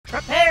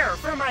Prepare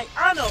for my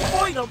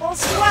unavoidable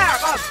slap!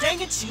 Oh,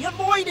 dang it, she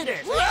avoided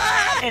it!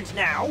 And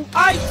now,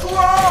 I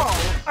crawl!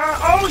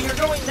 Oh, you're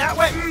going that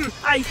way?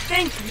 I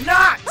think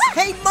not!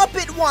 Hey,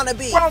 Muppet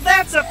wannabe! Well,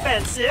 that's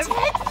offensive!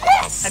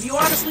 Yes! Have you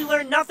honestly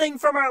learned nothing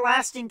from our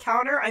last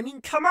encounter? I mean,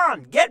 come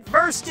on, get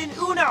versed in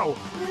Uno!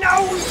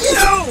 No,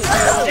 you!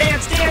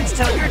 Dance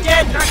till you're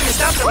dead, not gonna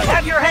stop till I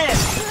have your head!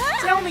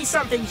 Tell me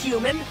something,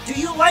 human. Do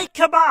you like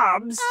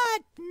kebabs?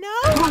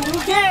 No. Who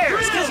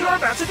cares? Because you're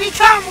about to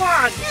become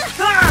one!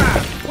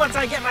 Ha! Once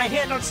I get my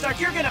hand unstuck,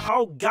 you're gonna...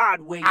 Oh,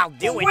 God, wait. I'll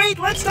do it. Wait,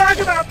 let's talk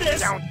about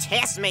this! Don't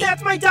test me.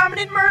 That's my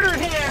dominant murder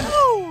hand!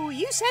 Oh,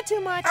 you said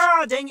too much.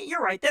 Oh, dang it,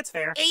 you're right, that's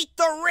fair. Eat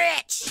the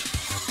rich!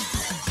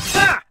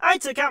 Ha! I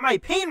took out my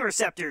pain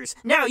receptors.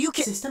 Now you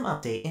can... System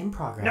update in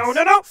progress. No.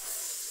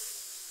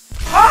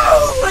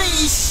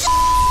 Holy shit!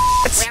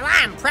 Well,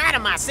 I'm proud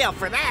of myself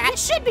for that. It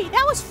should be.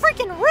 That was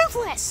freaking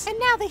ruthless. And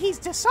now that he's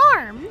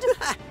disarmed,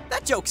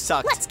 That joke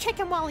sucked. let's kick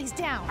him while he's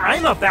down.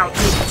 I'm about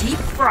to deep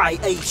fry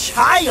a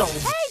child! Hey,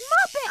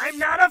 Muppet! I'm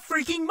not a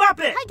freaking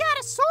Muppet! I got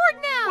a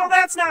sword now! Well,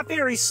 that's not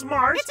very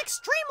smart. It's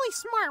extremely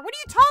smart. What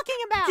are you talking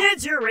about?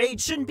 Kids your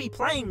age shouldn't be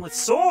playing with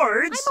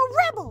swords. I'm a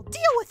rebel.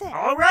 Deal with it.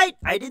 All right,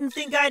 I didn't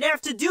think I'd have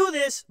to do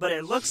this, but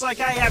it looks like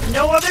I have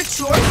no other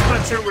choice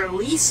but to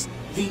release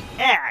the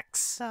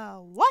axe.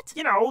 What?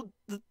 You know,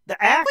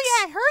 the axe. Well,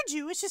 yeah, I heard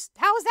you. It's just,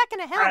 how is that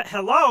gonna help?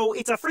 Hello,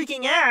 it's a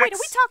freaking axe. Wait, are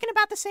we talking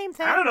about the same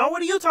thing? I don't know,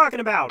 what are you talking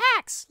about?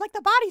 Axe, like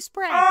the body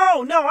spray.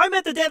 Oh, no, I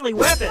meant the deadly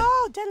weapon.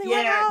 Oh, deadly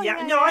weapon. Oh,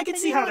 Yeah, no, I can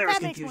see how there was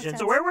confusion.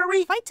 So where were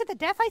we? Fight to the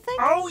death, I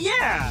think? Oh,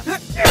 yeah.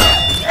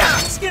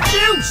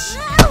 Skadoosh!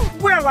 No!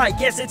 Well, I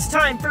guess it's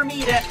time for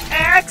me to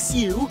axe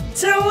you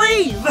to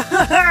leave.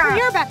 Well,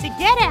 you're about to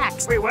get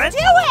axed. Wait, what? Do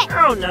it!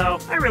 Oh, no,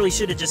 I really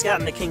should have just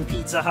gotten the King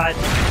Pizza Hut.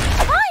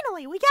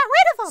 Finally, we got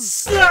rid of him.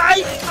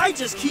 I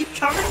just keep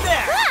coming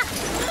back.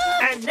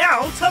 And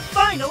now to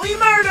finally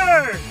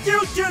murder!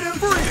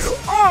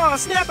 Oh,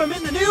 snap him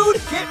in the nude!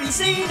 Can't be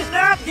seen!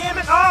 Nah, damn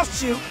it! Oh,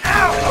 shoot!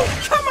 Ow!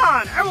 Oh, come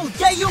on! I will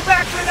get you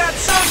back for that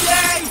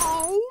someday!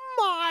 Oh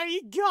my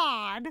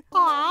God!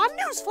 Aw,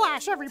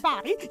 newsflash,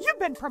 everybody! You've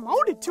been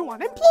promoted to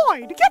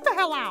unemployed! Get the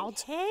hell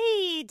out!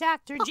 Hey,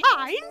 Dr. G.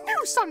 I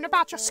knew something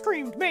about your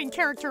screamed main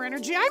character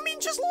energy. I mean,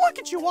 just look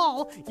at you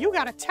all. You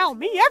gotta tell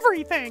me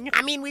everything.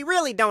 I mean, we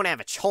really don't have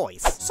a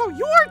choice. So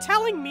you're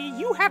telling me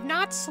you have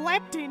not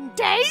slept in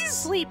days?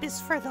 Sleep is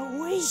for the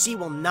weak. She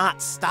will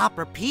not stop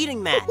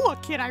repeating that.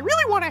 Look, kid, I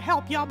really want to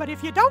help y'all, but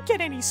if you don't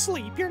get any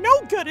sleep, you're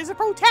no good as a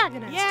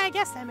protagonist. Yeah, I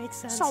guess that makes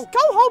sense. So go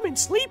home and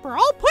sleep or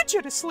I'll put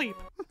you to sleep.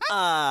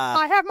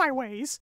 I have my ways.